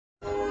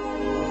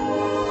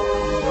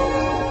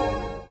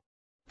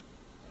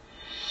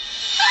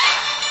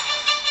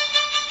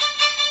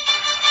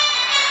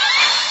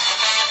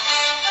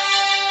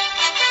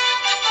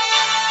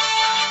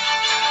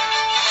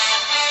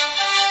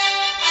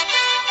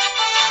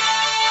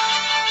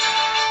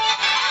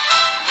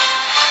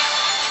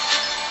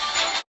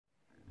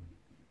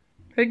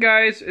Hey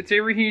guys, it's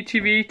Avery here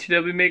TV. Today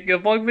we'll be making a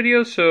vlog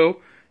video. So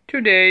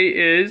today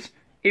is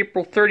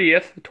April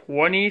 30th,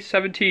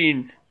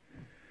 2017.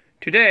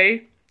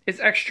 Today is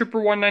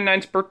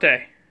Xtrooper199's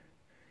birthday.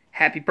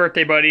 Happy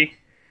birthday, buddy.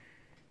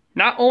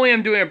 Not only am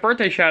I doing a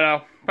birthday shout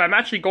out, but I'm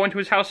actually going to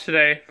his house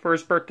today for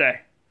his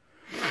birthday.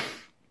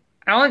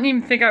 I don't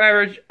even think I've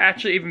ever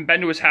actually even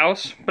been to his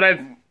house, but I've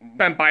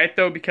been by it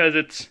though because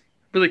it's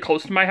really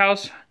close to my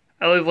house.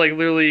 I live like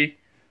literally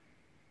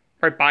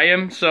right by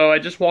him, so I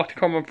just walked to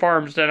Collab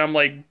Farms, then I'm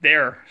like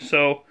there.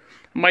 So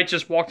I might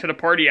just walk to the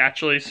party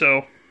actually.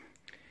 So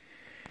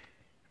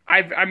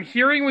I'm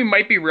hearing we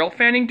might be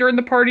railfanning during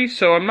the party,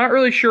 so I'm not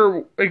really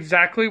sure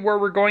exactly where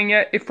we're going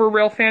yet. If we're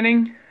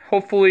railfanning,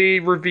 hopefully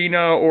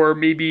Ravina or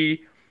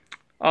maybe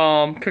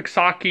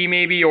Koksaki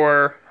maybe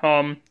or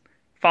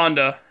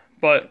Fonda,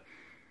 but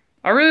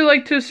I really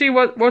like to see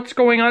what's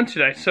going on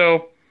today.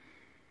 So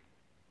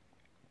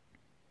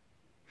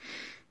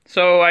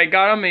I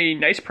got him a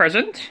nice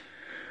present.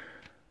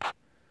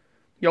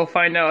 You'll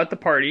find out at the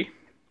party.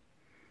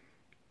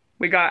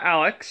 We got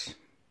Alex.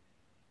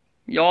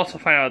 You'll also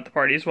find out at the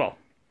party as well.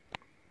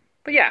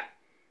 But yeah,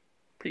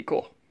 pretty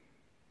cool.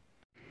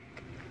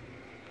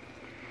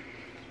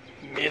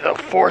 May the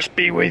force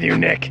be with you,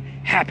 Nick.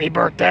 Happy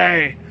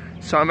birthday!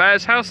 So I'm at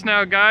his house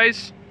now,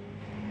 guys.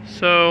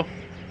 So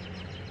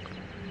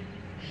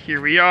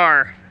here we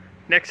are.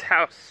 Nick's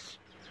house.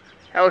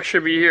 Alex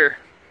should be here.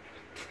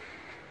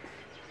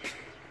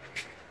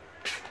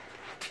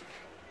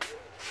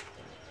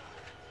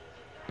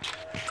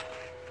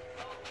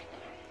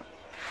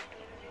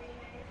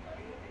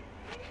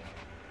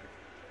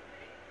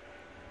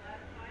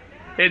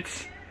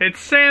 It's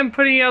Sam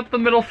putting out the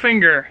middle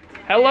finger.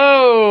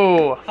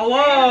 Hello!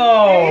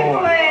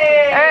 Hello!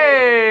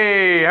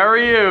 Hey! How are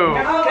you?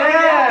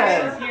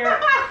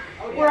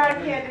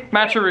 Good!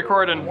 Match your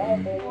recording.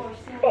 Welcome,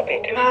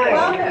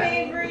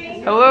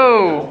 Avery.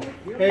 Hello!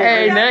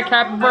 Hey Nick,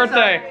 happy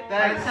birthday!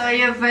 Thanks for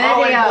your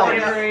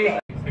video.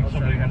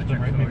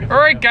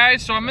 Alright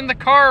guys, so I'm in the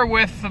car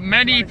with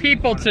many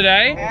people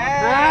today.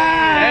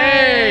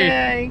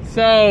 Hey!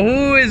 So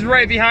who is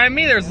right behind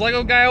me? There's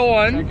Lego Guy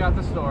 01. I got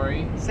the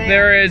story.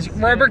 There is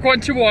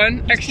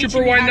Robert121,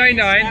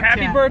 Xtrooper199.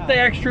 Happy birthday,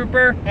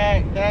 Xtrooper.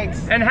 Hey,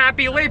 thanks. And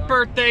happy late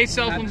birthday,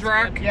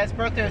 CellPhonzRock. Yes,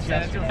 birthday was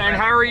yesterday. And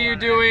how are you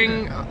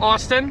doing,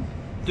 Austin?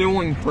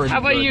 Doing pretty How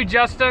about good. you,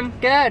 Justin?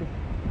 Good.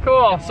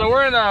 Cool. So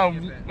we're in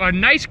a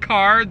nice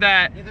car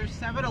that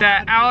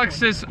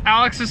Alex's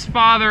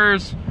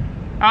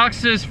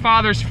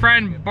father's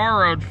friend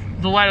borrowed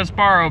to let us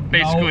borrow,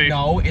 basically.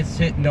 No, it's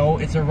a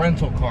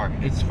rental car.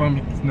 It's from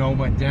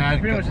my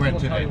dad rented it.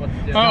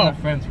 It's not a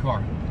friend's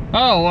car.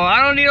 Oh, well,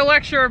 I don't need a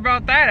lecture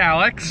about that,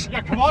 Alex.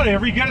 Yeah, come on,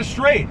 Avery, get it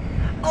straight.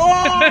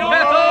 Oh!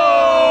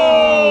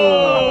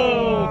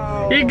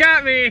 He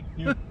got me.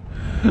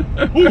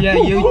 Yeah,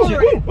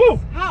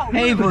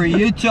 Avery,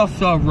 you just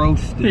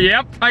roasted.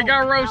 Yep, I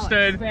got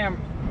roasted.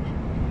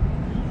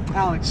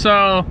 Alex.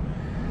 So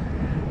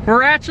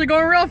we're actually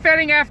going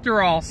railfanning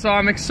after all, so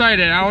I'm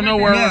excited. I don't know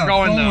where we're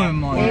going though.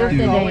 We're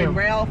going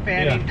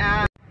railfanning.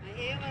 Yeah.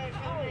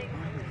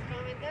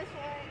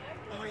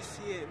 Oh, I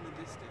see it in the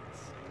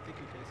distance. I think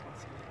you guys can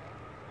see it.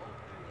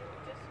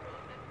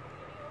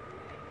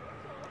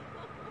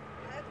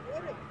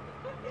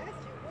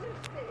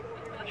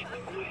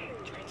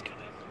 Train's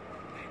coming.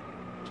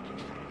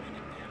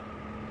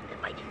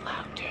 It might be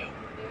loud too.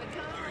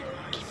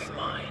 Keep in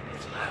mind,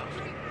 it's loud.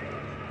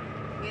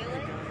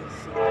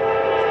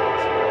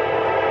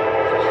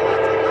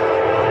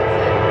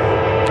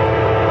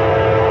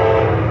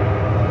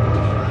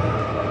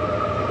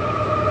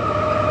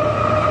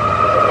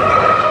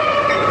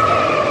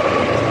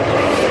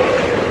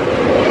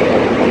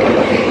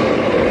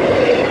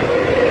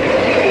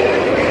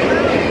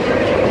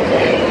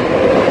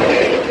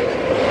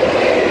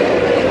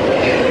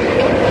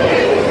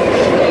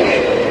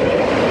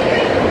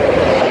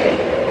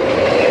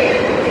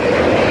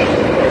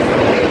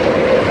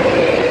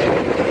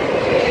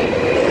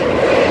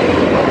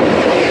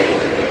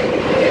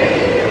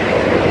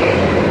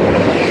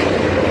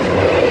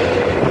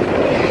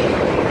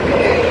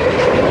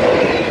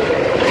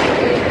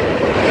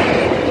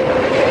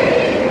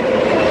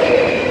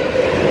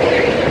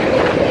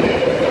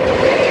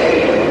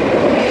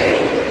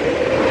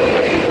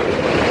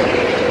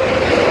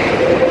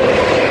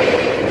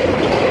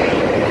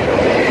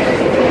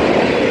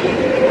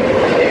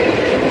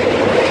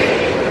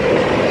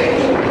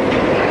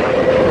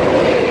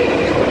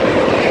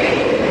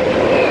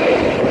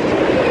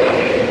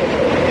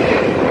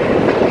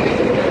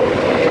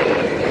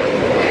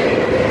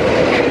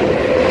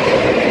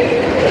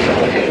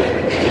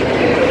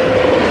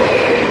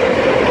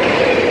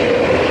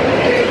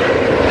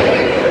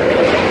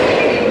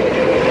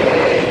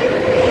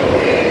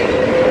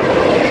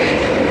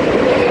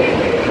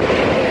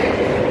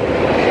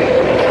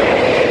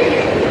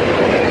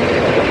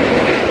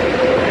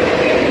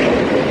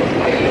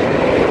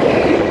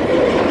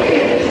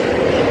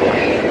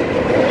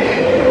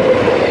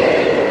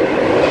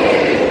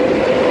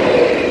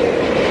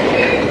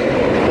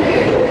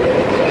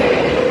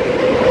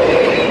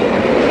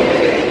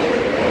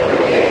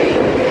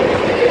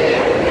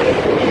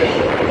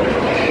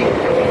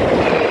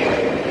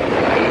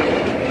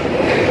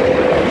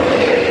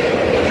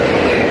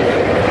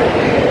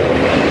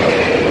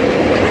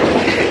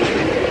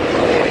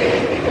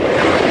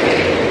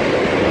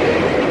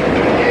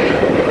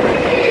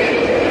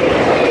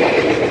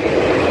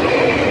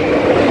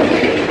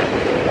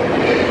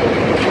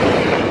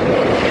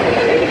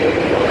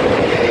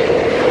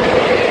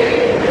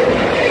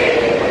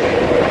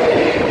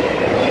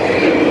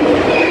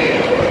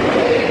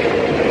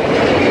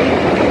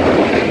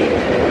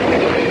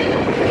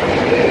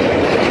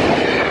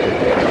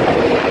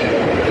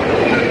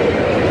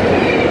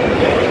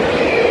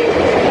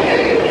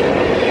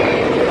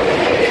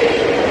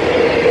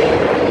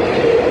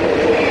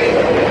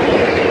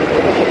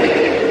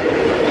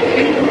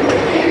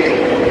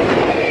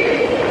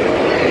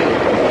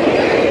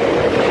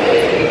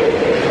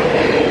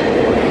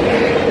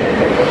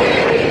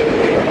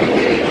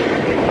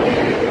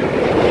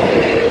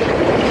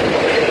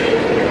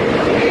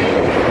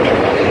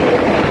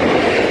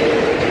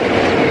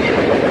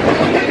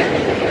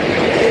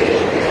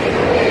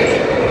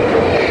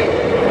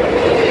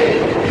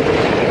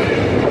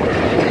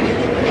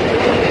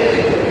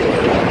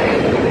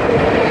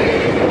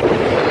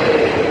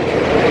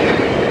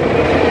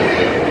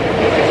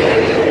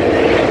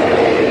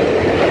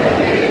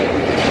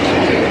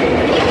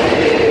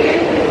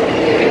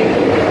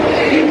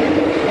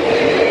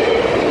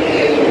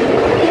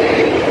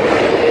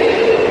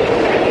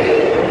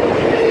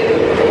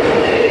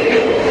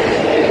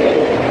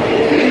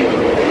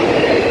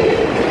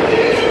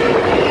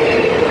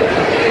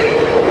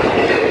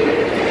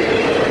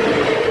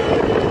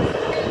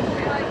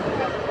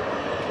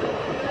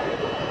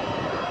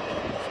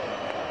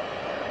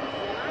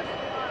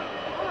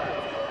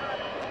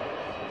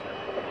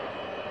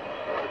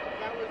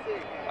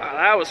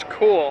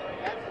 cool.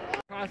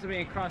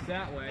 Possibly cross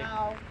that way.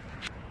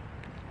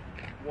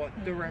 What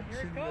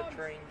direction the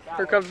train?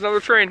 Here comes another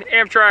train.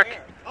 Amtrak.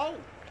 Oh!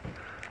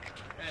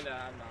 And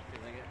I'm not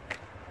feeling it.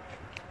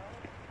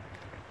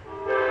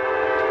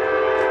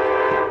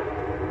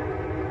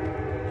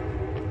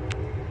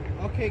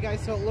 Okay,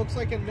 guys, so it looks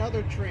like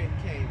another train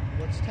came,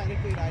 which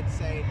technically I'd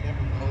say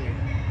never mind.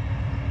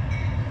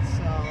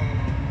 So,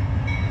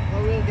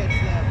 well, we'll get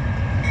to them.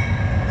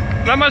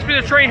 That must be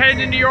the train heading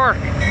to New York.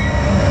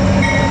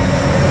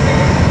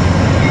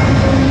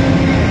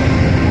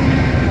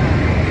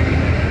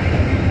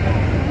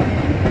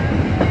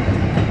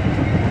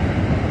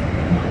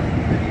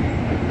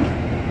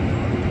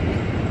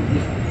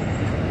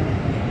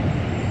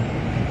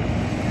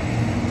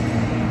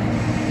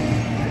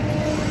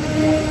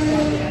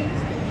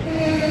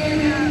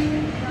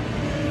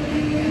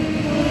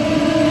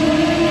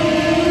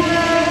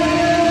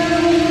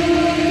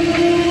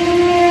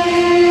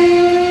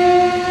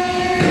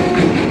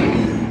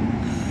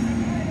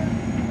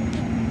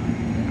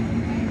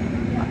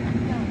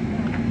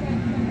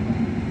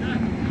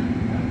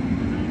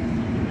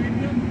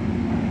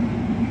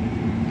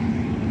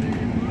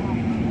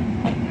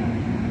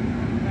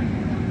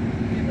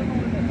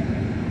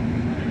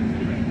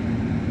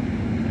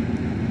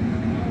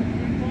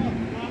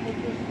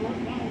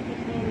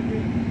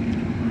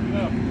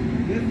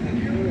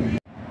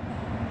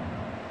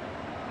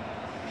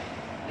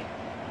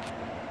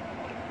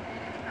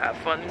 Have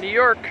fun in New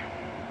York.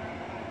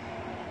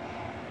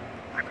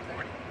 I'm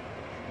recording.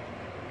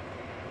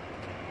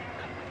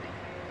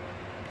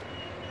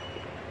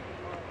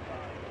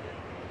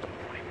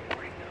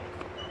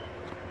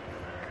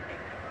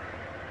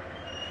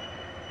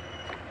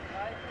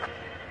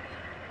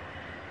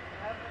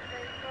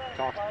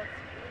 Talk.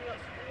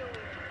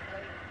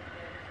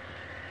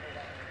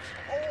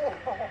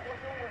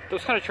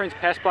 Those kind of trains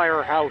pass by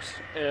our house,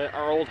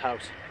 our old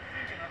house.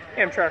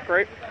 Amtrak,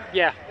 right?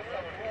 Yeah.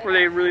 Were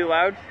they really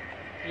loud?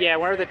 Yeah,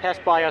 whenever they pass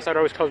by us, I'd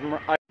always close them. Oh,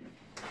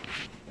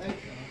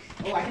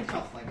 I can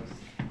tell Legos.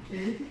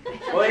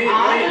 I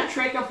have a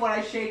trick of when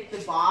I shake the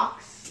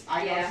box,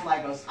 I know it's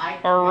Legos.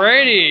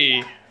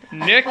 Alrighty.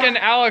 Nick and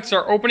Alex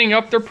are opening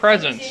up their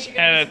presents,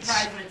 and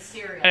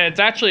it's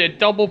actually a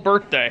double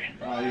birthday.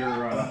 Are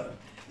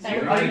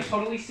you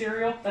totally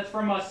cereal? That's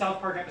from a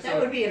South Park episode.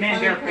 That would be a Man,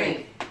 funny Bear, prank.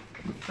 Pig.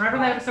 Remember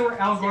that episode where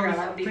Al Gore was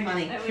That would be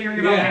funny. theory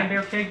about Man,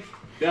 Bear, Pig?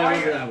 Yeah, I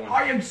remember that one.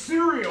 I am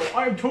cereal.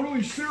 I am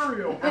totally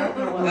cereal. I don't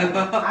know what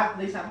language. At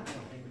least I don't know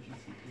what language he's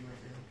speaking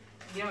right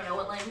now. You don't know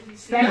what language you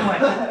speak?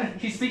 Spanglish.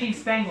 She's speaking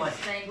Spanglish.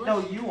 Spanglish? No,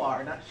 you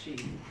are, not she.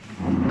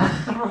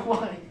 Number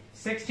one.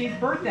 16th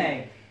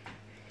birthday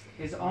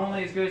is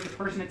only as good as the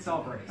person it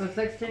celebrates. So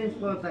 16th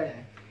birthday.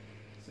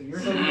 So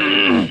yours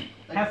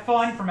have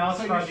fun from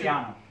Alex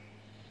Graziano.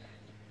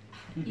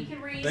 You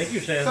can read. Thank you,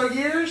 Sam. So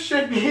yours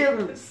should be.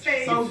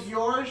 So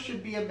yours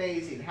should be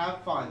amazing.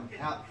 Have fun.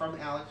 From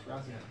Alex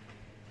Graziano.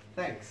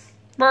 Thanks.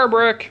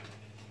 Barbrick.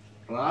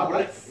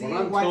 Let's see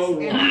Well, I'm what's told-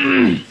 in.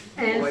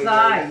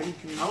 Inside.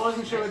 I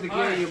wasn't sure what to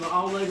get you, but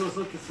all Legos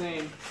look the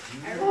same.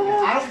 I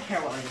don't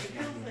care what Legos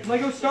get.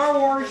 Lego Star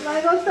Wars.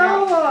 Lego Star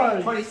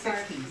Wars.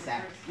 2016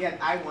 set. Yeah,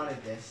 I wanted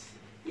this.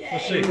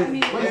 Let's see. With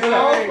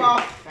no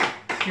buff.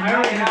 You're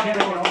not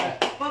energetic at all.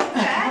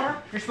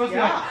 You're supposed to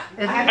be like,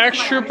 Yeah.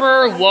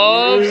 Xtrooper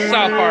loves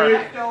South Park.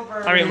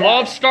 I mean,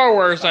 loves Star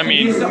Wars, I you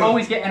used mean. to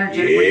always get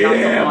energetic when you got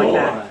something like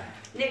that.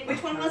 Nick,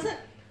 which one was it?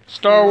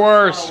 Star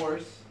Wars. Star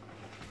Wars.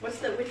 What's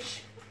the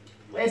which?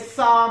 It's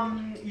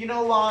you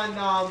know on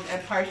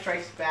Empire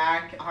Strikes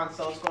Back, Han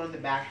Solo's going in the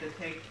back to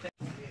take things.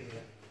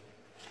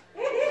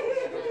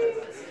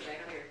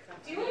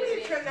 Do you want me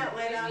to turn that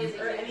light on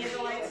or any of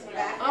the lights in the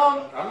back? I'm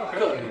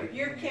okay.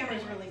 Your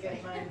camera's really good.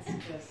 Mine's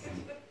just.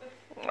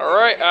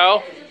 Alright,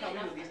 Al.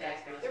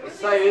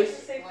 Say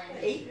is,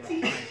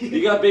 18.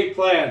 you got big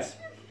plans,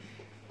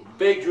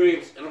 big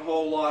dreams, and a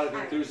whole lot of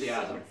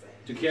enthusiasm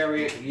to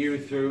carry you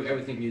through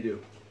everything you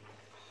do.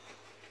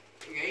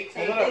 Hey,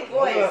 big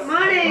voice.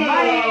 Money.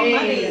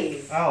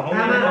 Money. Oh, hold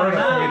Money. on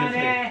for me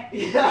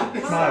to Yeah.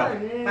 Smile.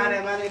 Money.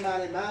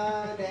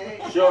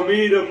 Show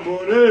me the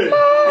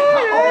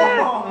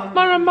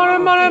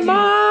money.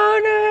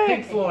 Money.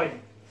 Pink Floyd.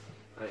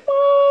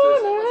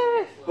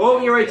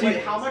 Oh, you're 18.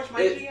 Wait, how much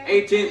money do you have?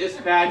 18 is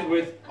packed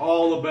with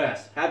all the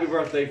best. Happy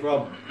birthday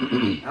from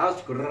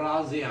Alex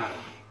Graziano.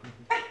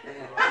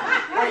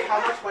 Wait, how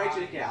much money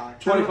did you get,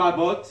 Alex? 25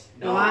 bucks.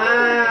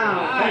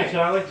 Wow. Hey,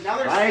 Charlie.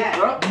 Another Thanks,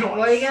 set. bro.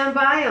 What are you gonna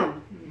buy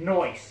them?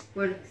 Noise.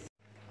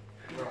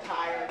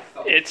 Retired.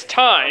 It's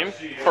time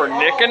for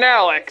Nick and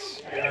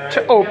Alex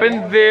to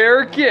open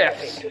their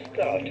gifts.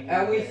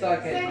 And we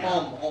suck at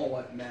all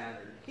what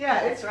matters.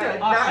 Yeah, it's good.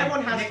 Not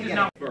everyone has to get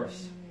it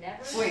first.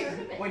 Wait, do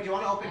you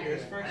want to open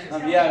yours first?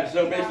 Yeah,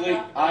 so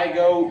basically, I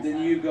go, then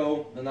you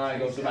go, then I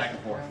go, so back and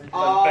forth.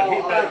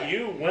 But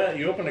you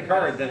opened the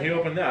card, then he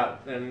opened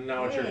that, and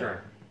now it's your turn.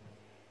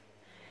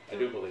 I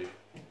do believe.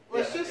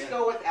 Let's just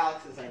go with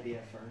Alex's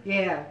idea first.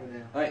 Yeah.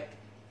 Alright,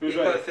 who's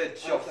ready?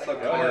 Go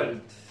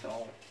ahead.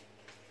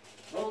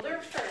 Older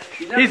first.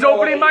 He's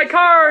opening my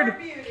card!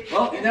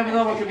 Well, you never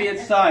know what could be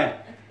inside.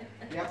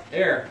 Yep.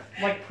 Here.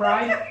 Like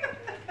pride?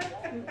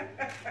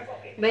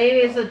 Maybe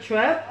it's a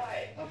trip.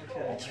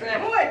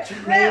 Trip.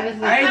 Maybe it's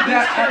a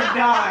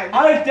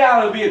I doubt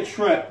it'll be a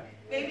trip.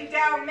 Maybe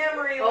down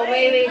memory lane. Oh,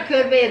 maybe it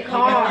could be a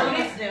car. What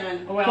he's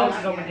doing. Oh, Alex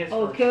is opening his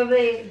Oh, first. could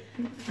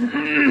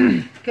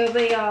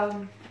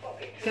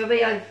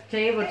be a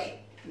table.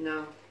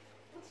 No.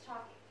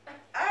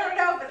 I don't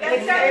know, but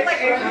that sounded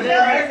like a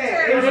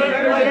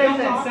What is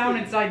it? Sound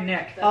inside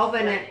Nick.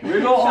 Open it.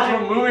 We're going to open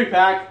a movie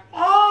pack. I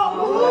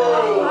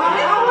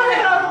want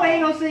to go to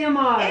Bagel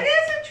Cinema. It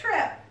is a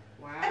trip.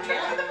 A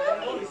trip to the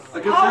movies. A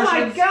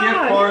concessions gift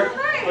card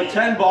for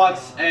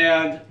 $10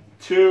 and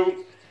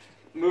 2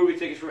 movie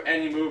tickets for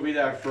any movie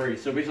that are free.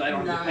 So basically, I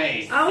don't have to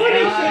pay. I want to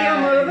see a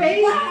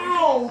movie.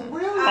 Wow,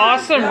 really?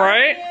 Awesome,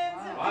 right?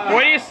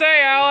 What do you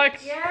say,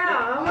 Alex? Yeah,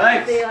 I want to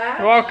Thanks. see that.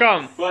 You're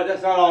welcome. But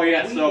that's not all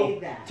yet.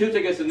 So 2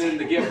 tickets and then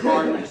the gift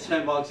card, which is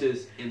 $10,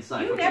 is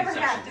inside. You for never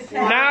concessions. have to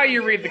pay. Now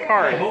you read the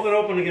card. Hold it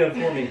open again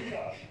for me.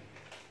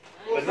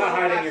 But not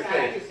hiding your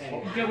face.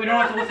 Good, we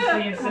don't have to listen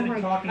to you instead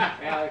of talking.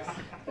 Alex.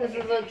 This is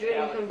a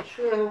dream come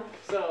true.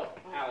 So,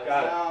 Alex.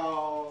 Got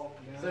No.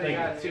 So you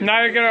got 2. Now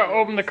you're gonna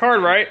open the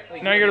card, right?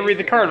 Now you're gonna read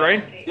the card,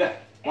 right? Yeah.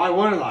 Why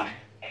wouldn't I?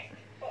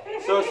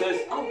 So it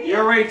says,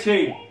 you're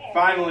 18.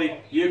 Finally,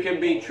 you can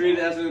be treated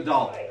as an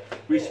adult.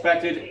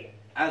 Respected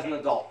as an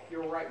adult.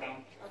 You're right,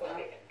 Mom.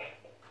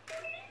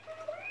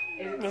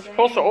 You're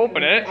supposed to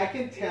open it. I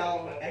can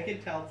tell.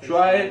 It's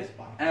Try a it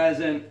as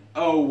an,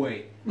 oh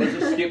wait. Let's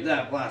just skip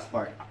that last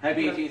part.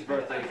 Happy 18th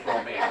birthday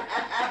from me.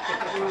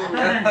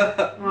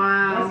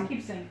 Wow.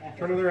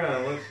 Turn it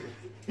around. Let's see.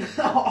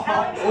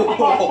 Not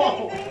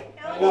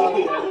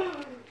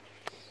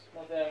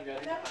damn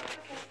good.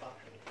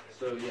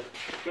 So yeah.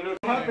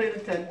 Not paying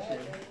attention.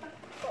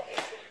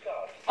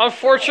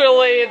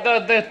 Unfortunately,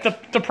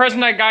 the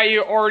present I got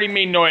you already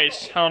made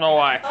noise. I don't know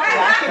why.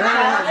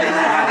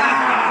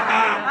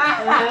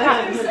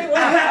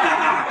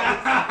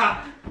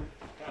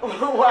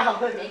 Wow,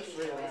 that's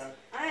really loud.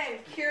 I am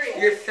curious.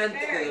 You're Very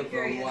sensitive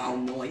curious. for loud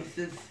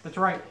noises. That's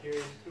right.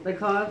 The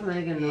car's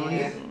making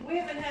noise. We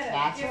haven't had a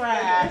That's gift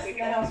right. like this in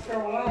the house for a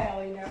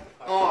while, you know.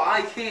 Oh,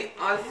 I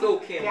still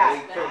can't Yeah,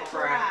 wait for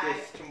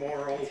practice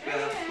tomorrow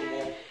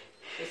basketball.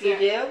 You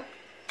do?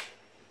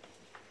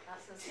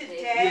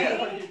 Today.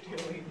 What are you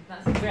doing?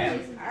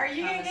 Are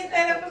you going to get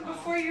that open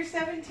before you're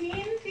 17,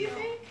 do you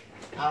think?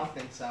 I don't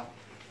think so.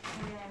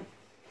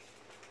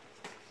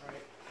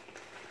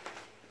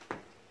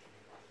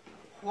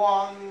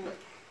 Huang.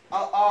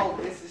 Oh,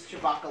 this is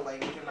Chewbacca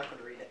language. I'm not going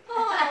to read it.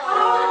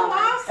 Oh,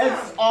 awesome.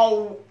 It's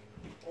all.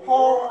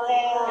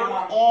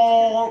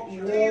 Do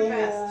your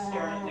best.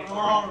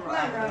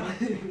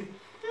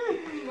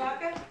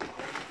 Chewbacca?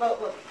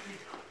 But look.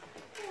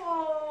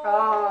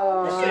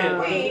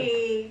 Oh.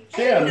 Wait.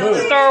 Sam, move.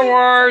 Star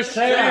Wars.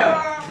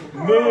 Sam,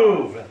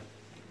 move.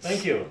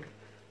 Thank you.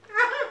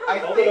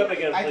 Hold it up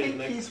again, I please, think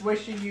Nick. he's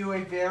wishing you a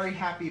very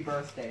happy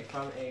birthday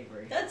from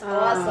Avery. That's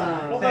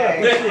awesome. Hold it up.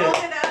 Let me see Hold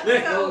it. it up.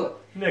 Nick, So,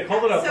 Nick,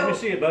 hold it up. Let me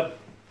see it, bud.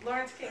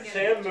 Lawrence can get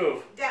Sam, it.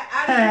 move.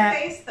 Out of your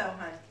face, though,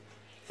 hon.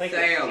 Thank you.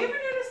 Did you Sam, ever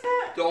notice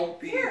that? don't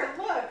be Here,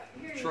 look.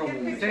 Here, trouble. get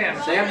a picture.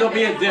 Sam. Sam, don't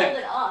be a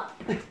dick.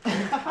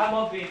 I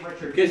love being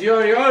Richard. Because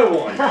you're the other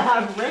one.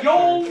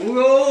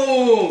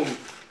 Whoa!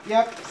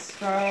 Yep,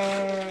 star.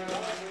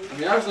 I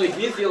mean, obviously,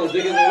 he's the only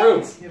dick in the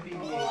room.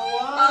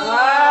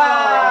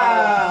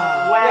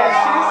 Wow. Yeah,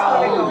 she's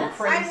gonna go I'm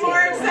crazy.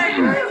 more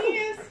excited than he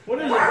is. What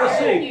is it? Let's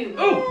see.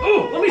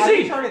 Oh, let me How do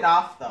you see. turn it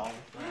off though?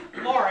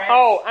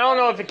 Oh, I don't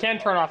know if it can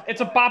turn off.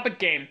 It's a Bop It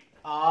game.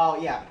 Oh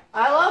yeah,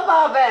 I love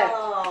Bob It.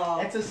 Oh,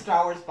 it's a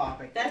Star Wars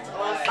bopping. that's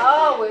awesome.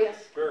 Oh, wait.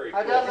 Very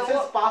How cool. It does it says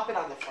work? bop it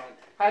on the front.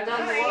 How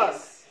does it work?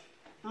 Nice.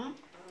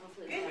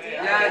 Good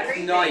deal. That's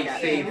Great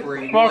nice, deal.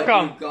 Avery.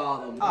 Welcome. You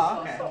got him. Oh,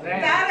 okay.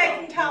 That I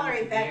can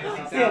tolerate that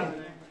noise. Yeah.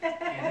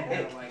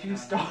 2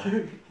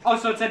 stars. Oh,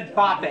 so it said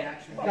Bop It.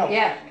 No.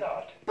 Yeah.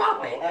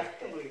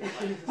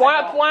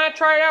 Why not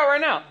try it out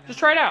right now? Just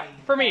try it out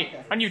for me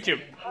on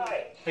YouTube.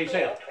 Hey,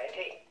 Sam.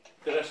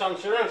 Did I sound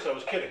serious? I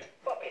was kidding.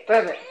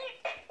 Perfect.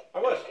 I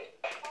was.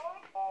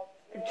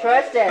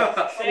 Trust it.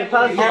 You're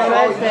supposed to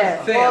trust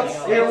it.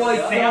 Sam, you're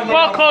like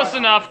Well, close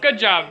enough. Good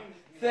job.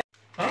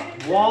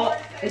 Walt.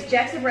 Is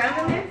Jackson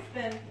Brown in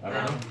there? I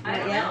don't know. I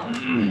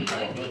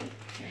don't know.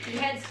 He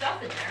had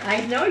stuff in there.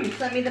 I know, you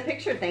sent me the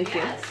picture, thank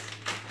you. Yes.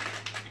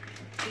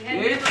 He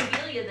had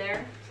memorabilia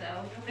there, so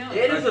who knows?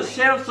 It is a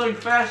Samsung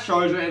fast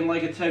charger and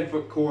like a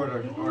 10-foot cord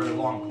or a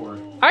long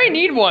cord. I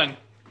need one.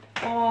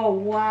 Oh,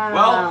 wow.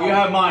 Well, you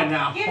have mine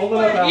now. Hold it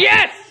up. Al.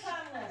 Yes!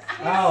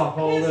 I'll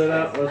hold it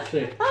up. Let's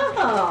see.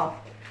 Oh,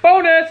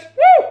 Bonus!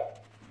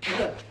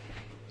 Woo!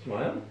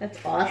 Smile. that's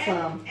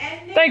awesome.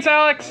 And Nick Thanks,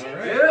 Alex. All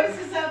right.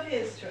 choices of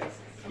his choices.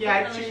 Yeah,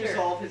 I choose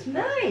all of his.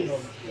 Nice.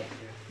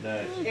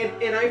 Nice.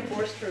 And I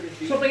forced her to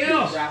do Something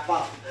else. wrap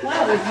up.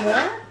 Wow, there's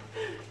more?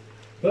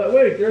 But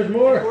wait, there's I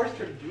more. forced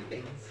her to do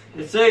things.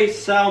 It's a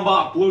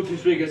soundbox Bluetooth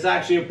speaker. It's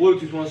actually a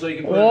Bluetooth one, so you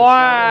can put it in the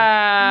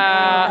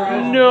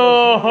Wow!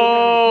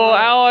 No,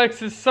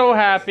 Alex is so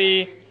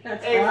happy.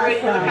 That's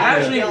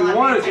Actually, awesome. if you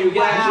wanted to, you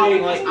can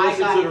actually like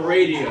listen to the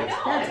radio.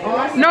 That's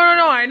awesome. No,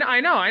 I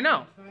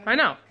know.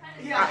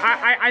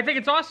 I think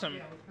it's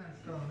awesome.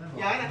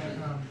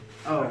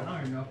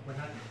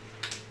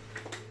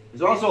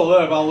 There's also a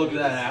little bit. I'll look at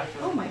that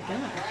after. Oh my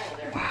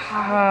gosh.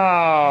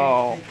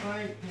 Wow.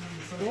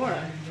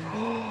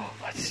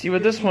 Let's see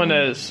what this one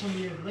is.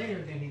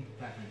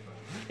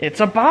 It's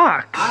a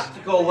box.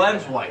 Optical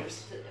lens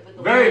wipes.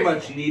 Very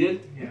much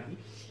needed.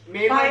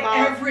 Me and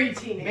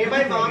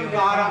my mom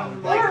got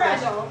them like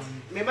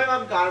me and my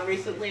mom got them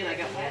recently, and I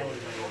got one.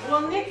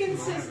 Well, Nick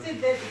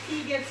insisted that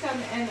he get some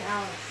and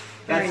Alex.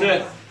 That's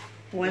it.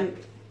 One.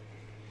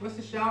 What's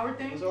the shower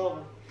thing?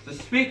 The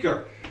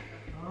speaker.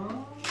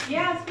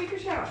 Yeah, speaker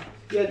shower.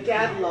 Yeah,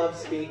 Dad loves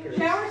speakers.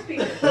 Shower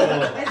speaker.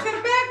 I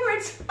said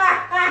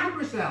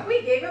backwards.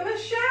 We gave him a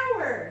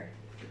shower.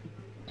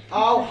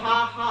 Oh,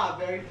 ha ha,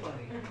 very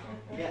funny.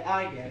 Yeah,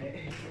 I get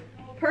it.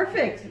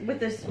 Perfect. With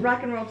this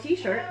rock and roll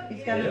t-shirt.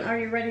 He's got an Are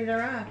You Ready to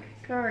Rock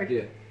card.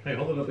 Yeah. Hey,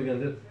 hold it up again,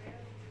 dude.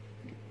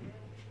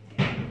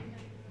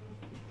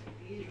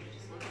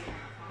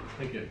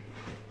 Thank you.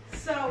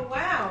 So,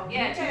 wow.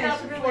 Yeah,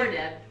 2004,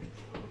 Dad.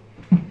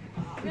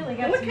 Really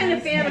got What some kind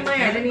of nice fan am I?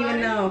 I didn't even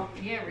know.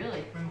 Yeah,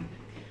 really.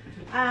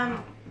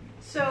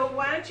 So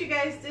why don't you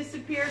guys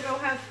disappear, go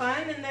have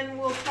fun, and then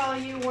we'll call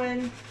you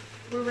when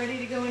we're ready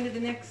to go into the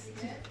next.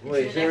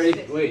 Wait, is there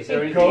anything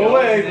Go else?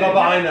 away,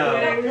 bye-bye now.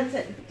 That's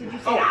it. Did you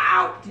say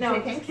No,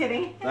 just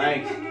kidding.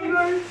 Thanks.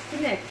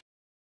 Good Nick.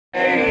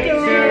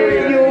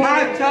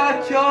 Ha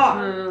cha cha.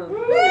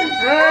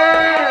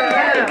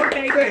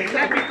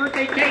 Happy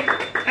birthday cake!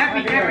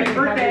 Happy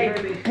birthday!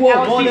 Whoa,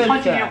 Alice,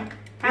 punching you.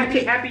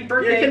 Happy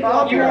birthday!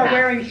 You are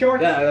wearing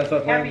shorts. Yeah, that's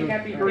what I'm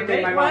Happy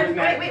birthday, my mom's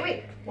mad.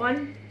 Wait.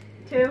 1,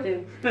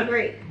 2,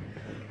 3.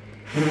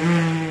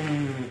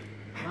 Come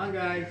on,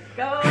 guys.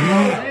 Go.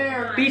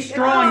 There. Be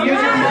strong.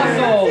 Use your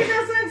muscles.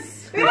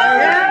 Spin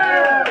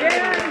Now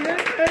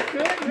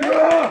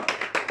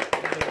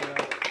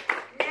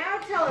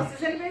tell us,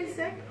 is anybody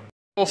sick?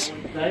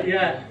 Not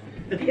yet.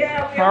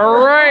 Yeah.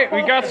 Alright,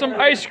 we got some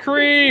ice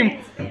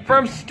cream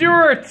from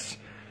Stewart's.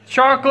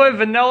 Chocolate,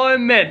 vanilla,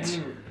 and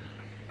mint.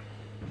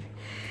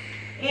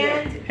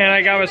 And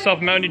I got myself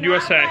Mountain Dew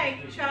USA.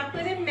 Like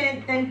chocolate and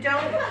mint, then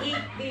don't eat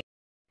the.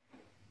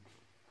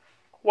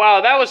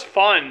 Wow, that was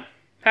fun.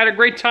 Had a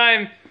great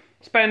time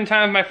spending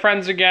time with my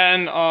friends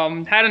again.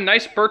 Had a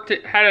nice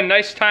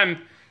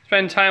time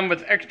spending time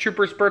with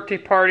Xtrooper's birthday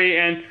party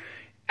and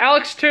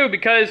Alex too,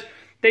 because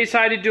they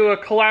decided to do a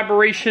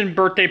collaboration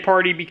birthday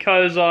party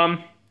because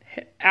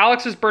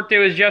Alex's birthday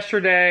was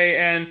yesterday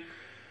and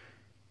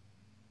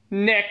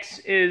Nick's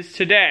is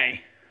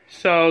today.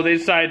 So they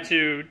decided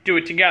to do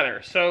it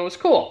together. So it was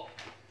cool.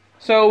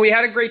 So we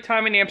had a great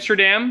time in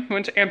Amsterdam.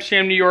 Went to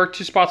Amsterdam, New York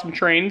to spot some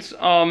trains.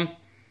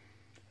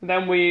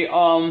 Then we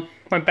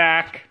went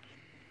back,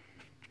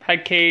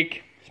 had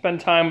cake,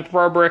 spent time with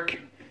Rubric.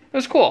 It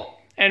was cool.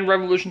 And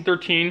Revolution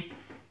 13.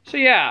 So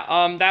yeah,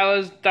 that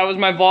was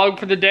my vlog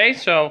for the day.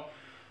 So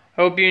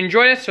I hope you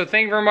enjoyed it. So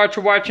thank you very much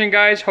for watching,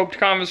 guys. Hope to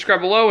comment and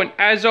subscribe below. And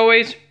as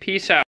always,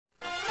 peace out.